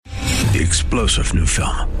The explosive new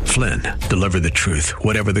film, Flynn, deliver the truth,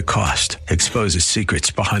 whatever the cost. Exposes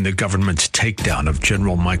secrets behind the government's takedown of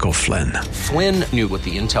General Michael Flynn. Flynn knew what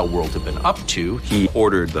the intel world had been up to. He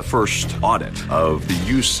ordered the first audit of the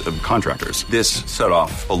use of contractors. This set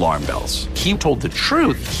off alarm bells. He told the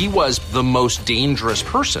truth. He was the most dangerous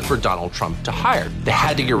person for Donald Trump to hire. They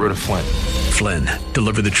had to get rid of Flynn. Flynn,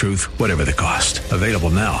 deliver the truth, whatever the cost. Available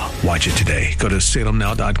now. Watch it today. Go to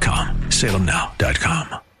salemnow.com.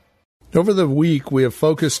 salemnow.com. Over the week, we have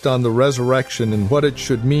focused on the resurrection and what it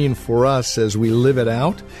should mean for us as we live it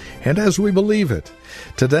out and as we believe it.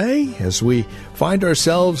 Today, as we find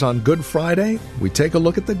ourselves on Good Friday, we take a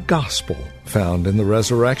look at the gospel found in the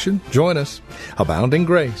resurrection. Join us. Abounding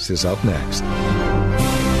Grace is up next.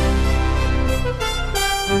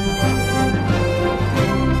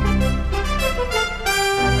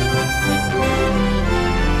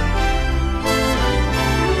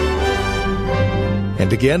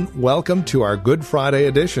 And again, welcome to our Good Friday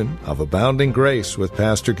edition of Abounding Grace with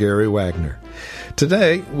Pastor Gary Wagner.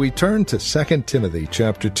 Today, we turn to 2 Timothy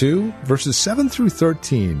chapter 2, verses 7 through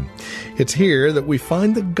 13. It's here that we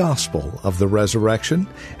find the gospel of the resurrection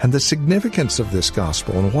and the significance of this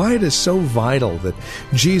gospel and why it is so vital that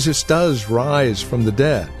Jesus does rise from the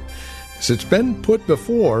dead. As it's been put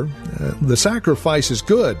before, the sacrifice is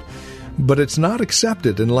good, but it's not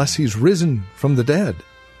accepted unless he's risen from the dead.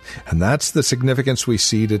 And that's the significance we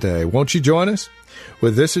see today. Won't you join us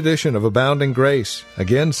with this edition of Abounding Grace?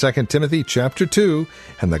 Again, 2 Timothy chapter 2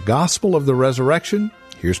 and the gospel of the resurrection.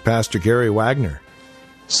 Here's Pastor Gary Wagner.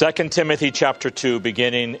 2 Timothy chapter 2,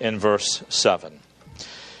 beginning in verse 7.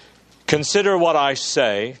 Consider what I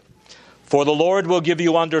say, for the Lord will give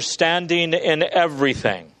you understanding in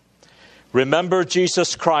everything. Remember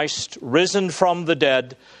Jesus Christ, risen from the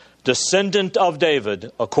dead, descendant of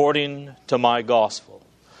David, according to my gospel,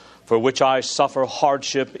 for which I suffer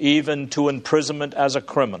hardship, even to imprisonment as a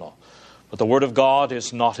criminal. But the word of God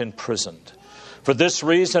is not imprisoned. For this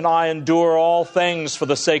reason I endure all things for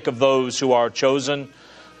the sake of those who are chosen,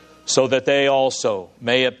 so that they also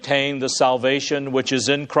may obtain the salvation which is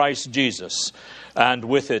in Christ Jesus, and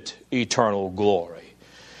with it eternal glory.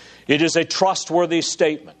 It is a trustworthy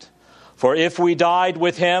statement. For if we died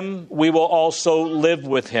with him, we will also live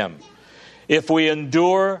with him. If we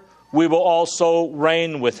endure, we will also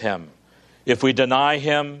reign with him. If we deny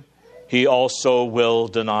him, he also will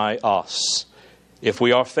deny us. If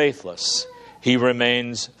we are faithless, he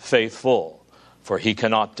remains faithful, for he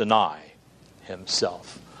cannot deny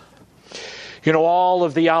himself. You know, all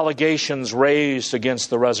of the allegations raised against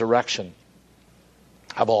the resurrection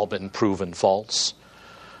have all been proven false.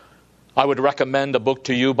 I would recommend a book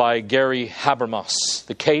to you by Gary Habermas,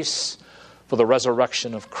 The Case for the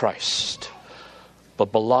Resurrection of Christ.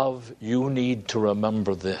 But beloved, you need to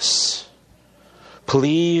remember this.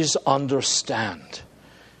 Please understand,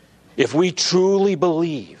 if we truly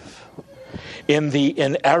believe in the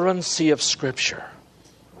inerrancy of Scripture,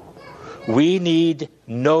 we need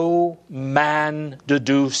no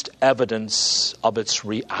man-deduced evidence of its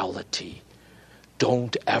reality.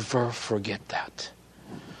 Don't ever forget that.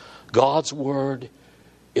 God's Word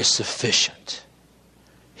is sufficient.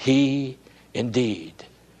 He indeed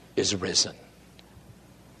is risen.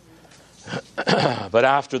 But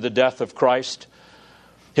after the death of Christ,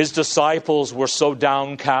 his disciples were so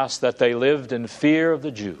downcast that they lived in fear of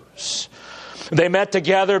the Jews. They met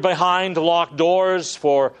together behind locked doors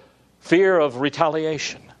for fear of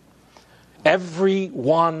retaliation.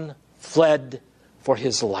 Everyone fled for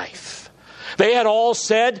his life. They had all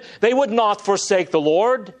said they would not forsake the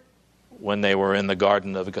Lord when they were in the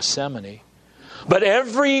Garden of Gethsemane. But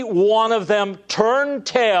every one of them turned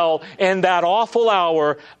tail in that awful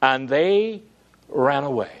hour, and they ran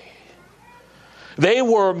away. They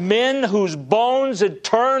were men whose bones had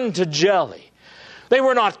turned to jelly. They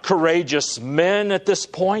were not courageous men at this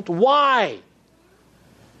point. Why?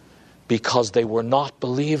 Because they were not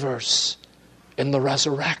believers in the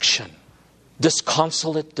resurrection.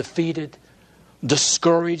 Disconsolate, defeated,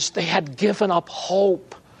 discouraged, they had given up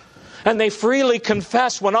hope. And they freely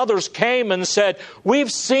confessed when others came and said,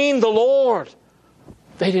 "We've seen the Lord."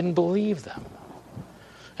 They didn't believe them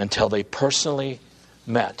until they personally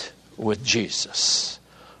met with Jesus.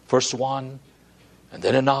 First one, and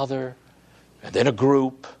then another, and then a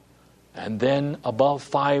group, and then above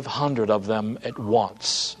 500 of them at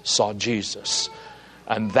once saw Jesus.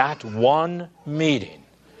 And that one meeting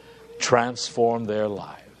transformed their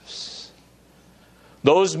lives.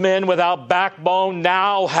 Those men without backbone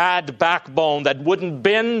now had backbone that wouldn't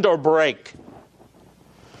bend or break.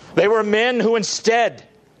 They were men who, instead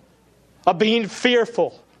of being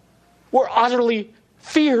fearful, were utterly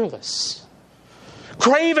fearless.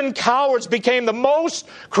 Craven cowards became the most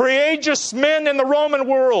courageous men in the Roman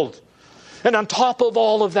world. And on top of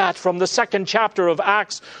all of that, from the 2nd chapter of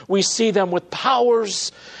Acts, we see them with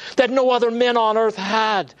powers that no other men on earth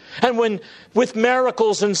had. And when, with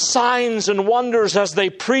miracles and signs and wonders as they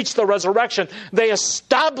preached the resurrection, they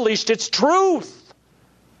established its truth.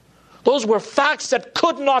 Those were facts that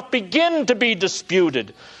could not begin to be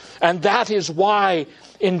disputed. And that is why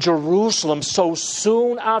in Jerusalem, so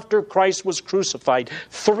soon after Christ was crucified,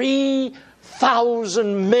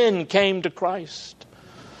 3,000 men came to Christ.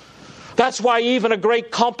 That's why even a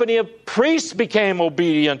great company of priests became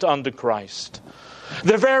obedient unto Christ.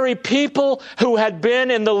 The very people who had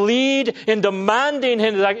been in the lead in demanding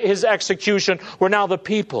his execution were now the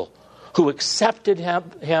people who accepted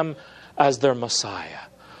him as their Messiah.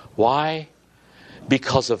 Why?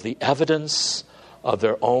 Because of the evidence of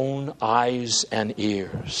their own eyes and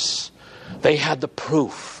ears. They had the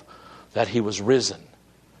proof that he was risen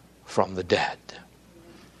from the dead.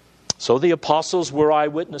 So the apostles were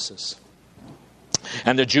eyewitnesses.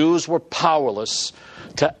 And the Jews were powerless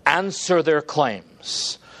to answer their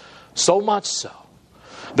claims. So much so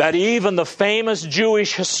that even the famous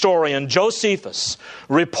Jewish historian Josephus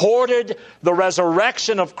reported the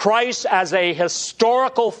resurrection of Christ as a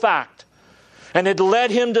historical fact. And it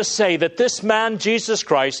led him to say that this man, Jesus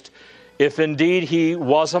Christ, if indeed he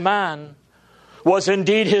was a man, was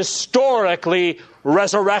indeed historically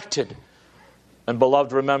resurrected. And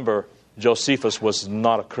beloved, remember, Josephus was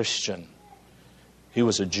not a Christian. He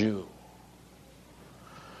was a Jew.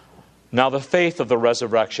 Now, the faith of the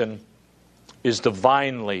resurrection is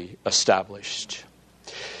divinely established.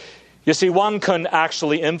 You see, one can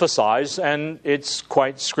actually emphasize, and it's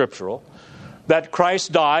quite scriptural, that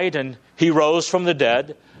Christ died and he rose from the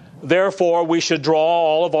dead. Therefore, we should draw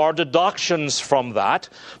all of our deductions from that.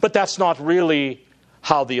 But that's not really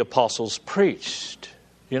how the apostles preached.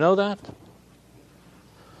 You know that?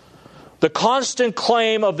 The constant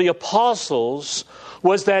claim of the apostles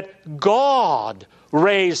was that God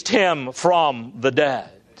raised him from the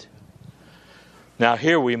dead. Now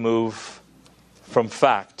here we move from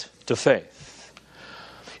fact to faith.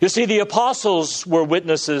 You see, the apostles were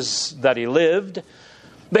witnesses that he lived.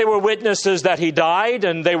 They were witnesses that he died,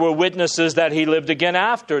 and they were witnesses that he lived again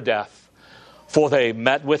after death. For they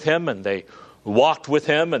met with him, and they walked with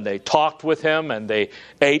him, and they talked with him, and they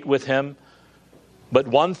ate with him. But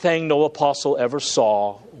one thing no apostle ever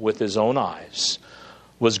saw with his own eyes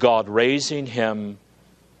was God raising him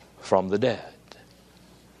from the dead.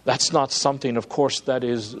 That's not something, of course, that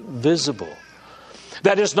is visible.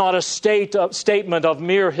 That is not a statement of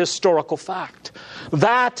mere historical fact.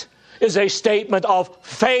 That is a statement of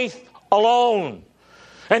faith alone.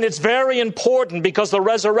 And it's very important because the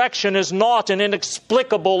resurrection is not an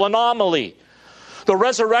inexplicable anomaly. The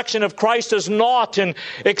resurrection of Christ is not an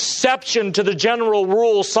exception to the general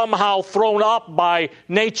rule somehow thrown up by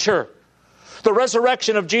nature. The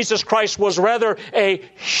resurrection of Jesus Christ was rather a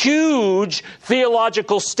huge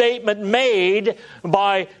theological statement made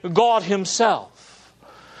by God himself.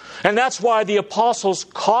 And that's why the apostles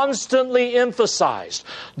constantly emphasized,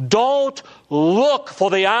 don't look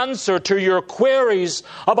for the answer to your queries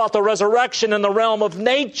about the resurrection in the realm of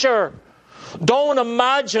nature. Don't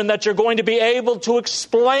imagine that you're going to be able to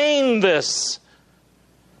explain this,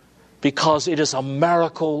 because it is a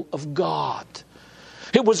miracle of God.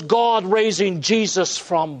 It was God raising Jesus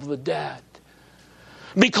from the dead.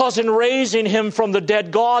 Because in raising him from the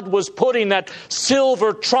dead, God was putting that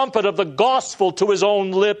silver trumpet of the gospel to his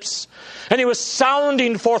own lips. And he was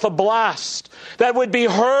sounding forth a blast that would be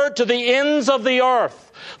heard to the ends of the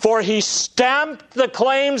earth. For he stamped the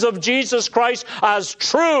claims of Jesus Christ as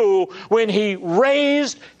true when he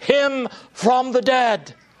raised him from the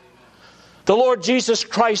dead. The Lord Jesus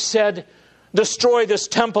Christ said, destroy this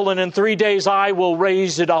temple, and in 3 days I will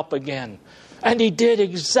raise it up again. And he did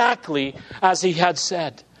exactly as he had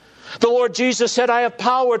said. The Lord Jesus said, I have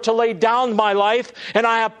power to lay down my life, and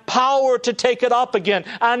I have power to take it up again.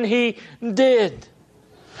 And he did.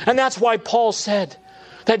 And that's why Paul said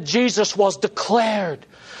that Jesus was declared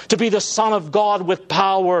to be the Son of God with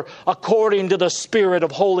power according to the Spirit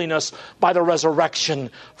of holiness by the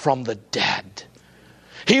resurrection from the dead.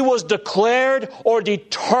 He was declared or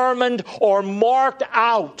determined or marked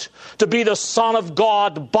out to be the Son of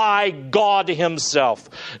God by God himself.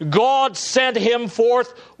 God sent him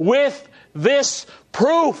forth with this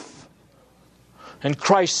proof. And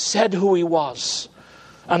Christ said who he was.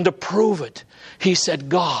 And to prove it, he said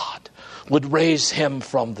God would raise him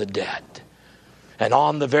from the dead. And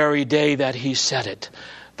on the very day that he said it,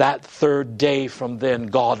 that third day from then,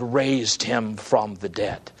 God raised him from the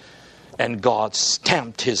dead. and God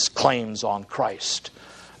stamped his claims on Christ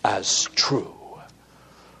as true.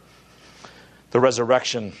 The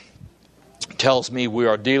resurrection tells me we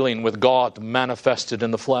are dealing with God manifested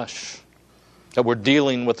in the flesh, that we're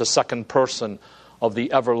dealing with the second person of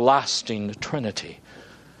the everlasting Trinity.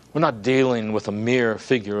 We're not dealing with a mere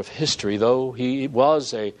figure of history, though he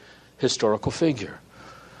was a historical figure.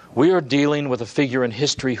 We are dealing with a figure in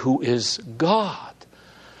history who is God,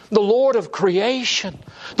 the Lord of creation,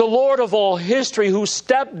 the Lord of all history, who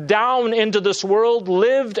stepped down into this world,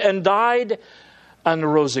 lived and died,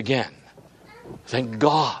 and rose again. Thank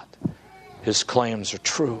God his claims are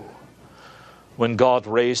true. When God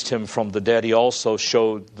raised him from the dead, he also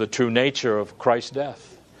showed the true nature of Christ's death.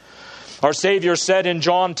 Our Savior said in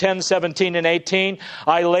John 10:17 and 18,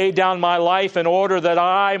 I lay down my life in order that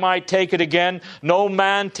I might take it again. No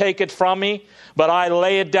man take it from me, but I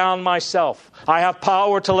lay it down myself. I have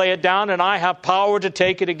power to lay it down, and I have power to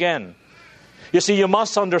take it again. You see, you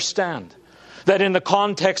must understand that in the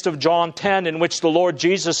context of John 10, in which the Lord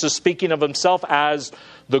Jesus is speaking of himself as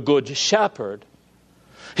the Good Shepherd,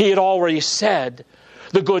 he had already said,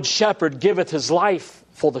 the Good Shepherd giveth his life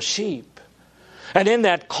for the sheep. And in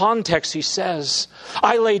that context, he says,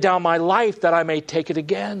 I lay down my life that I may take it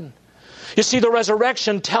again. You see, the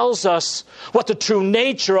resurrection tells us what the true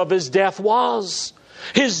nature of his death was.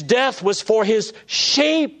 His death was for his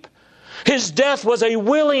sheep. His death was a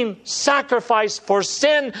willing sacrifice for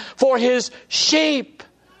sin for his sheep.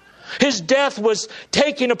 His death was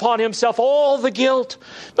taking upon himself all the guilt,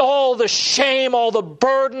 all the shame, all the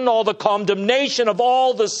burden, all the condemnation of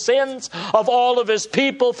all the sins of all of his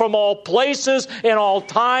people from all places in all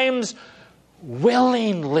times,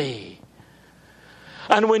 willingly.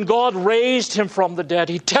 And when God raised him from the dead,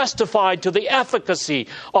 he testified to the efficacy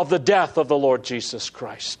of the death of the Lord Jesus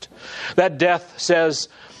Christ. That death, says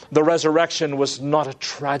the resurrection, was not a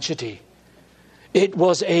tragedy. It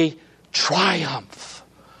was a triumph.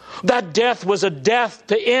 That death was a death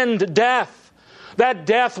to end death. That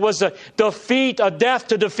death was a death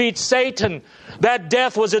to defeat Satan. That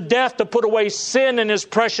death was a death to put away sin in his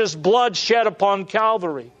precious blood shed upon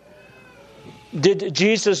Calvary. Did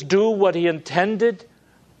Jesus do what he intended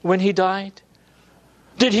when he died?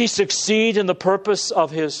 Did he succeed in the purpose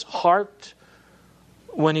of his heart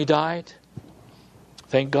when he died?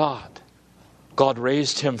 Thank God. God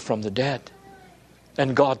raised him from the dead.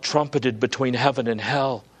 And God trumpeted between heaven and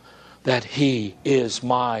hell that he is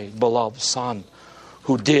my beloved Son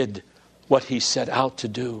who did what he set out to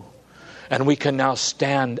do. And we can now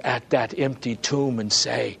stand at that empty tomb and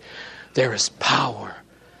say, there is power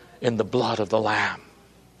in the blood of the Lamb.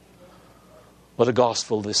 What a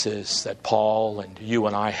gospel this is that Paul and you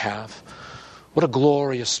and I have. What a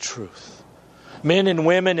glorious truth. Men and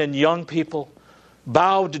women and young people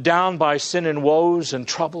bowed down by sin and woes and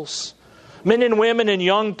troubles. Men and women and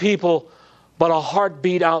young people, but a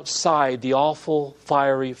heartbeat outside the awful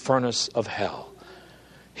fiery furnace of hell.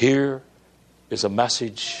 Here is a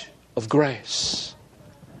message of grace.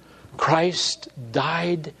 Christ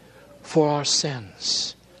died for our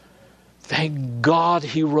sins. Thank God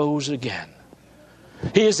he rose again.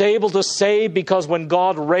 He is able to save because when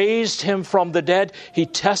God raised him from the dead, he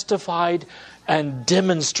testified and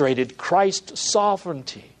demonstrated Christ's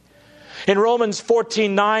sovereignty. In Romans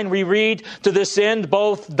 14:9 we read, to this end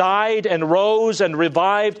both died and rose and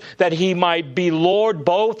revived, that he might be Lord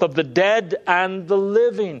both of the dead and the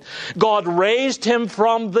living. God raised him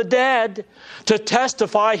from the dead to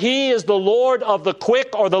testify he is the Lord of the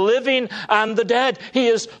quick or the living and the dead. He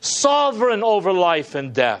is sovereign over life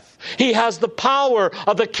and death. He has the power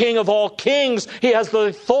of the King of all kings. He has the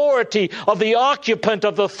authority of the occupant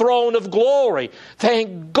of the throne of glory.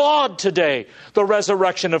 Thank God today the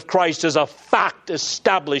resurrection of Christ is a fact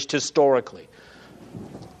established historically.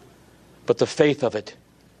 But the faith of it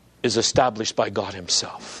is established by God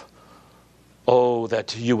himself. Oh,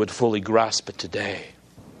 that you would fully grasp it today.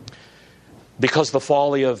 Because the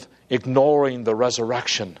folly of ignoring the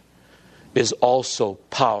resurrection is also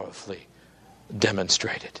powerfully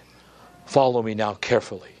demonstrated. Follow me now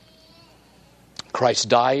carefully. Christ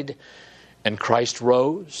died and Christ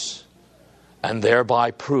rose and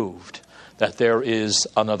thereby proved that there is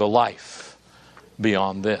another life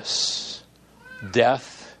beyond this.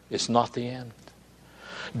 Death is not the end.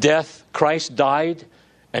 Death, Christ died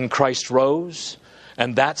and Christ rose,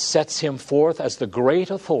 and that sets him forth as the great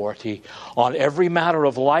authority on every matter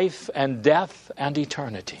of life and death and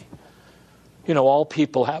eternity. You know, all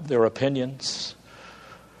people have their opinions.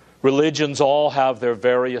 Religions all have their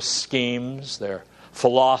various schemes, their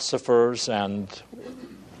philosophers and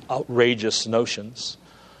outrageous notions.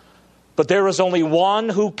 But there is only one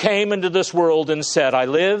who came into this world and said, I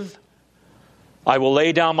live I will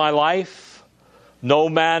lay down my life. No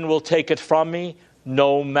man will take it from me.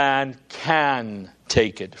 No man can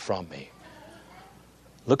take it from me.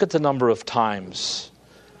 Look at the number of times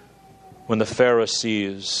when the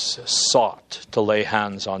Pharisees sought to lay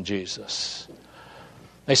hands on Jesus.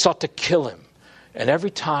 They sought to kill him. And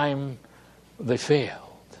every time they failed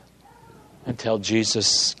until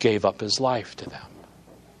Jesus gave up his life to them.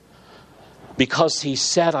 Because he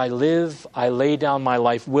said, I live, I lay down my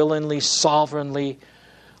life willingly, sovereignly.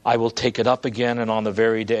 I will take it up again and on that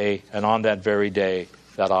very day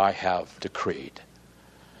that I have decreed.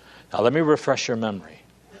 Now let me refresh your memory.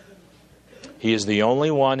 He is the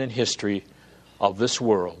only one in history of this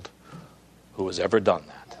world who has ever done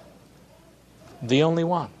that. The only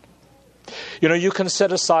one. You know, you can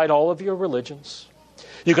set aside all of your religions.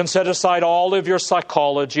 You can set aside all of your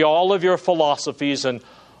psychology, all of your philosophies, and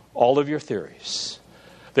all of your theories.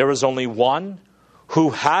 There is only one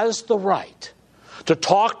who has the right to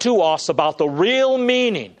talk to us about the real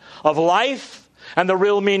meaning of life and the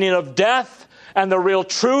real meaning of death and the real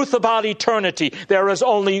truth about eternity. There is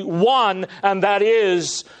only one, and that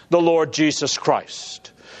is the Lord Jesus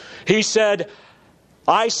Christ. He said,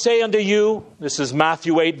 I say unto you, this is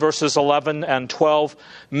Matthew 8 verses 11 and 12,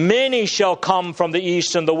 many shall come from the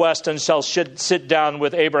east and the west and shall sit down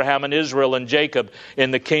with Abraham and Israel and Jacob in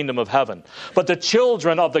the kingdom of heaven. But the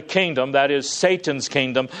children of the kingdom, that is Satan's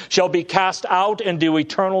kingdom, shall be cast out into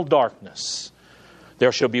eternal darkness.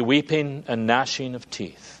 There shall be weeping and gnashing of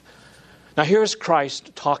teeth. Now here's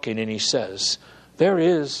Christ talking, and he says, there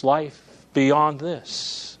is life beyond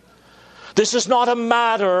this. This is not a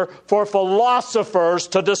matter for philosophers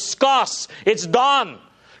to discuss. It's done.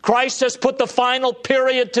 Christ has put the final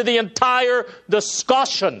period to the entire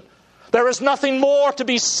discussion. There is nothing more to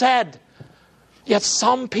be said. Yet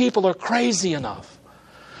some people are crazy enough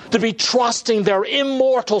to be trusting their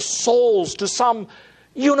immortal souls to some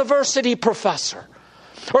university professor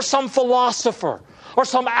or some philosopher or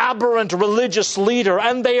some aberrant religious leader,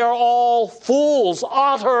 and they are all fools,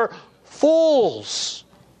 utter fools.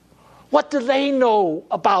 What do they know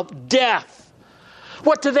about death?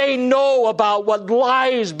 What do they know about what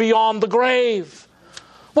lies beyond the grave?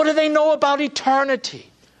 What do they know about eternity?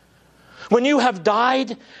 When you have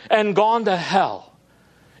died and gone to hell,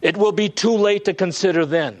 it will be too late to consider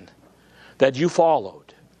then that you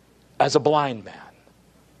followed, as a blind man,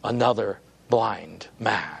 another blind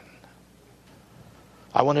man.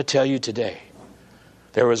 I want to tell you today,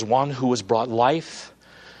 there is one who has brought life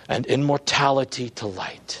and immortality to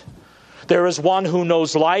light. There is one who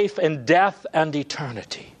knows life and death and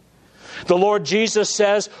eternity. The Lord Jesus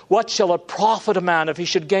says, what shall it profit a man if he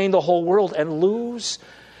should gain the whole world and lose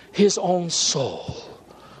his own soul?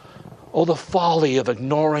 Oh, the folly of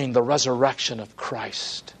ignoring the resurrection of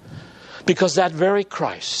Christ. Because that very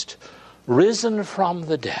Christ, risen from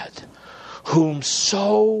the dead, whom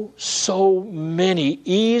so many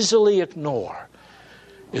easily ignore,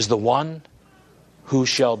 is the one who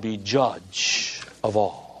shall be judge of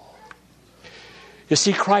all. You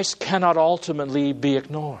see, Christ cannot ultimately be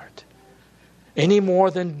ignored, any more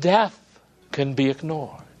than death can be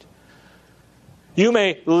ignored. You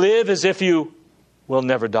may live as if you will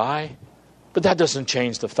never die, but that doesn't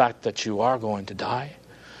change the fact that you are going to die.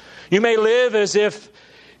 You may live as if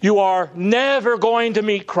you are never going to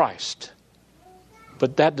meet Christ,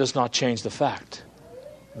 but that does not change the fact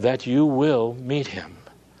that you will meet him.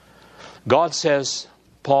 God says,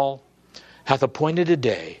 Paul hath appointed a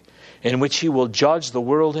day in which he will judge the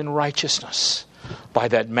world in righteousness by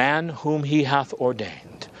that man whom he hath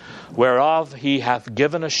ordained, whereof he hath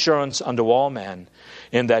given assurance unto all men,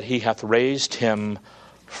 in that he hath raised him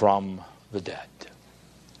from the dead.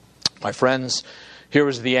 My friends, here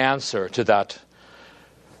is the answer to that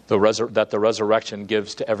the resurrection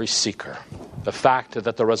gives to every seeker. The fact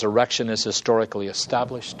that the resurrection is historically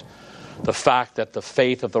established, the fact that the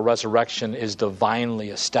faith of the resurrection is divinely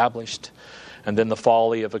established, and then the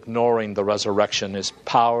folly of ignoring the resurrection is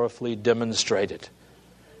powerfully demonstrated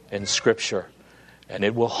in Scripture. And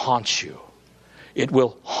it will haunt you. It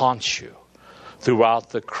will haunt you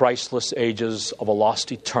throughout the Christless ages of a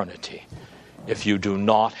lost eternity if you do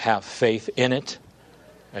not have faith in it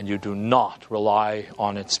and you do not rely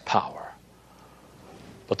on its power.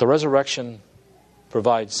 But the resurrection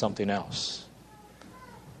provides something else.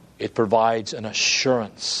 It provides an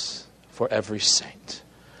assurance for every saint.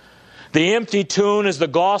 The empty tomb is the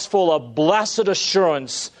gospel of blessed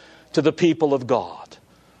assurance to the people of God.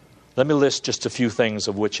 Let me list just a few things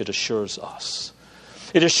of which it assures us.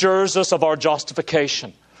 It assures us of our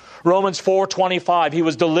justification. Romans 4:25, he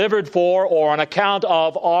was delivered for or on account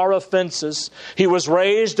of our offenses. He was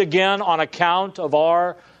raised again on account of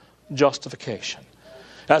our justification.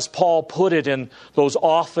 As Paul put it in those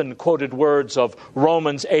often quoted words of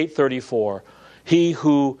Romans 8:34,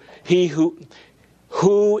 who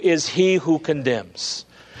is he who condemns?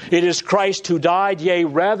 It is Christ who died, yea,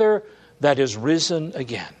 rather, that is risen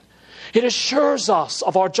again. It assures us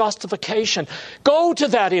of our justification. Go to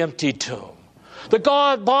that empty tomb. The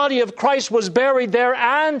body of Christ was buried there,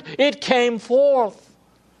 and it came forth.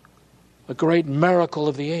 A great miracle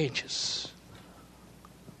of the ages.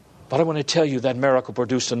 But I want to tell you that miracle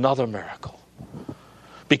produced another miracle.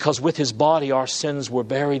 Because with his body our sins were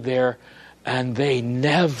buried there, and they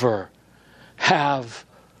never have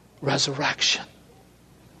resurrection.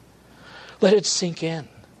 Let it sink in.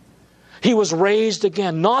 He was raised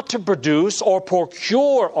again, not to produce or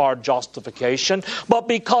procure our justification, but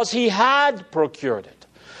because he had procured it.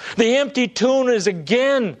 The empty tomb is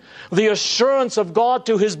again the assurance of God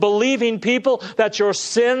to his believing people that your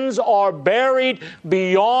sins are buried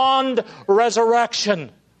beyond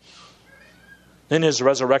resurrection. Then his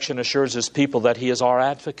resurrection assures his people that he is our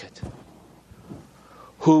advocate.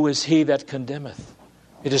 Who is he that condemneth?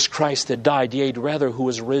 It is Christ that died, yea, rather, who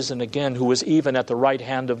is risen again, who is even at the right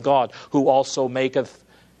hand of God, who also maketh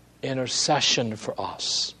intercession for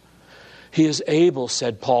us. He is able,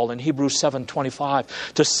 said Paul in Hebrews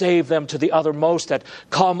 7:25, to save them to the uttermost that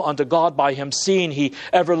come unto God by him, seeing he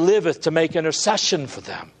ever liveth to make intercession for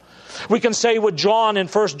them. We can say with John in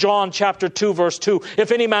 1 John chapter 2, verse 2,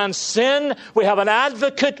 if any man sin, we have an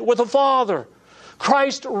advocate with the Father.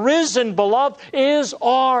 Christ risen, beloved, is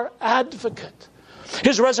our advocate.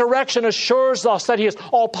 His resurrection assures us that he is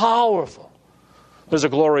all-powerful. There's a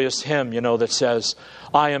glorious hymn, that says,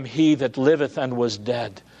 I am he that liveth and was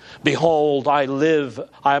dead. Behold, I live,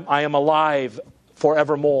 I am alive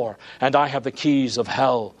forevermore, and I have the keys of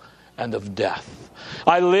hell and of death.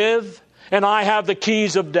 I live, and I have the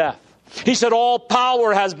keys of death. He said, all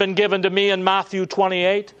power has been given to me in Matthew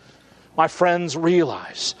 28. My friends,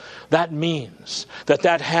 realize that means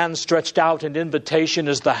that hand stretched out in invitation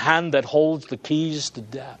is the hand that holds the keys to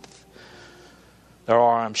death. There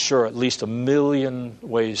are, I'm sure, at least 1 million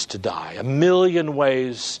ways to die, 1 million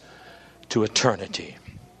ways to eternity.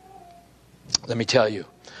 Let me tell you,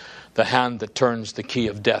 the hand that turns the key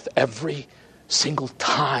of death every single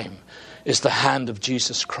time is the hand of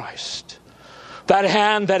Jesus Christ. That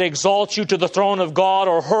hand that exalts you to the throne of God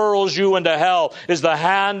or hurls you into hell is the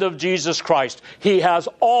hand of Jesus Christ. He has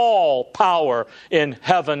all power in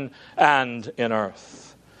heaven and in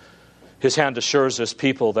earth. His hand assures his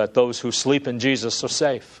people that those who sleep in Jesus are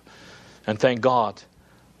safe. And thank God,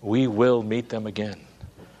 we will meet them again.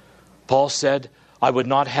 Paul said, I would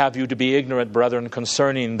not have you to be ignorant, brethren,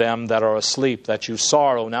 concerning them that are asleep, that you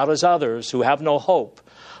sorrow, not as others who have no hope.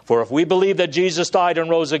 For if we believe that Jesus died and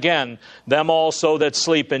rose again, them also that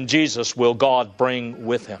sleep in Jesus will God bring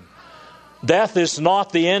with him. Death is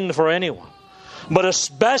not the end for anyone, but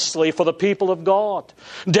especially for the people of God.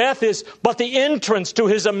 Death is but the entrance to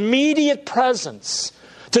his immediate presence,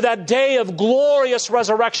 to that day of glorious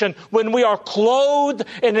resurrection when we are clothed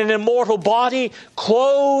in an immortal body,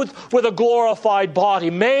 clothed with a glorified body,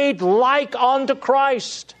 made like unto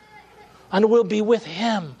Christ, and we'll be with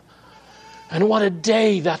him. And what a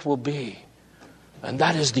day that will be. And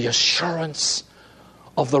that is the assurance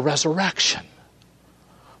of the resurrection.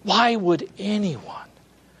 Why would anyone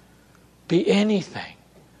be anything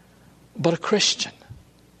but a Christian?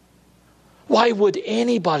 Why would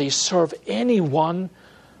anybody serve anyone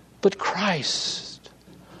but Christ?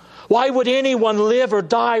 Why would anyone live or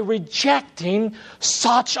die rejecting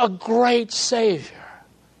such a great Savior?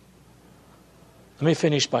 Let me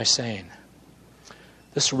finish by saying,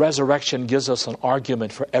 this resurrection gives us an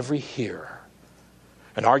argument for every hearer.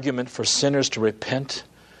 An argument for sinners to repent,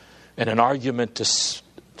 and an argument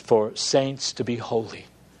for saints to be holy.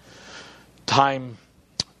 Time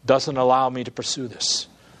doesn't allow me to pursue this,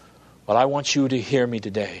 but I want you to hear me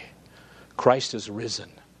today. Christ is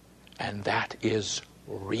risen, and that is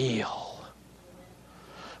real.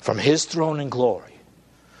 From his throne in glory,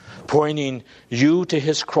 pointing you to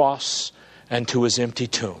his cross and to his empty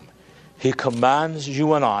tomb, he commands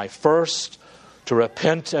you and I first to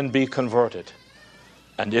repent and be converted.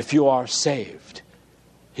 And if you are saved,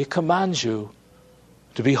 he commands you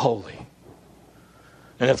to be holy.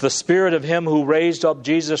 And if the Spirit of him who raised up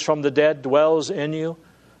Jesus from the dead dwells in you,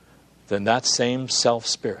 then that same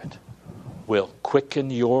self-Spirit will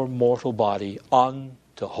quicken your mortal body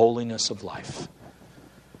unto holiness of life.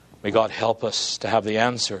 May God help us to have the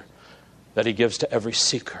answer that he gives to every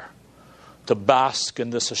seeker, to bask in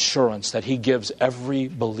this assurance that he gives every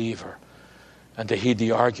believer, and to heed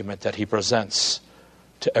the argument that he presents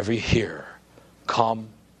to every hearer. Come,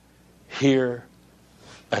 hear,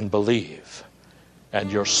 and believe,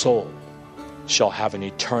 and your soul shall have an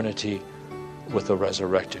eternity with the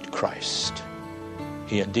resurrected Christ.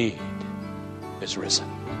 He indeed is risen.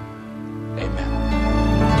 Amen.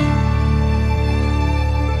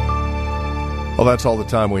 Well, that's all the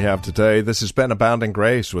time we have today. This has been Abounding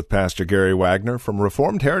Grace with Pastor Gary Wagner from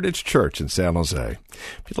Reformed Heritage Church in San Jose.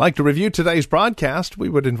 If you'd like to review today's broadcast, we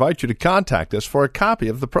would invite you to contact us for a copy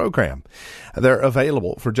of the program. They're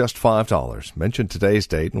available for just $5. Mention today's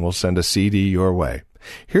date and we'll send a CD your way.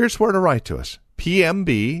 Here's where to write to us.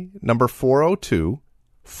 PMB number 402,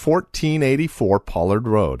 1484 Pollard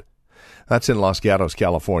Road. That's in Los Gatos,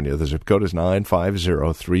 California. The zip code is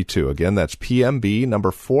 95032. Again, that's PMB number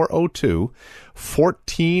 402,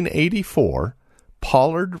 1484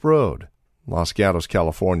 Pollard Road. Los Gatos,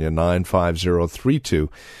 California, 95032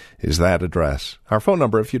 is that address. Our phone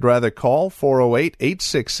number, if you'd rather call,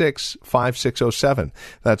 408-866-5607.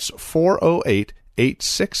 That's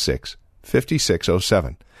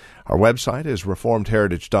 408-866-5607. Our website is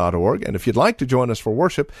reformedheritage.org, and if you'd like to join us for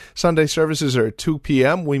worship, Sunday services are at 2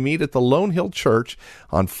 p.m. We meet at the Lone Hill Church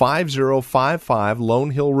on 5055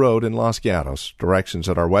 Lone Hill Road in Los Gatos. Directions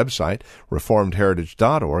at our website,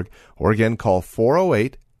 reformedheritage.org, or again, call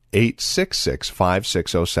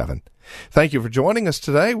 408-866-5607. Thank you for joining us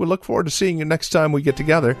today. We look forward to seeing you next time we get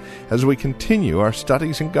together as we continue our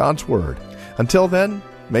studies in God's Word. Until then,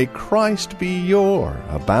 may Christ be your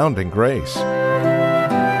abounding grace.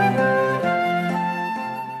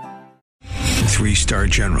 3-star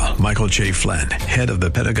General Michael J. Flynn, head of the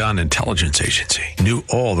Pentagon Intelligence Agency, knew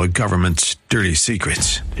all the government's dirty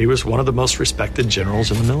secrets. He was one of the most respected generals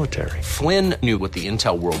in the military. Flynn knew what the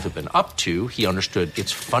intel world had been up to. He understood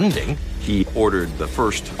its funding. He ordered the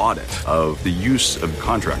first audit of the use of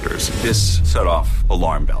contractors. This set off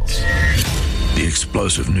alarm bells. The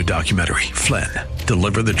explosive new documentary, Flynn,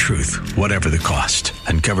 Deliver the Truth, Whatever the Cost,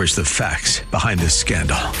 uncovers the facts behind this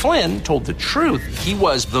scandal. Flynn told the truth. He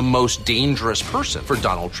was the most dangerous person for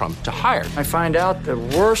Donald Trump to hire. I find out the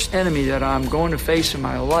worst enemy that I'm going to face in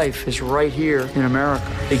my life is right here in America.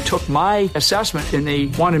 They took my assessment and they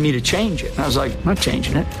wanted me to change it. And I was like, I'm not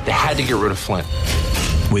changing it. They had to get rid of Flynn.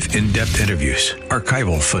 With in-depth interviews,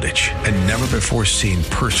 archival footage, and never-before-seen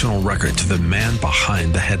personal records of the man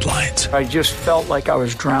behind the headlines. I just felt like I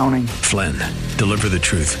was drowning. Flynn, Deliver the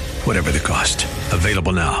Truth, Whatever the Cost.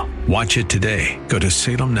 Available now. Watch it today. Go to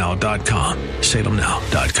salemnow.com.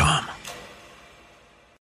 salemnow.com.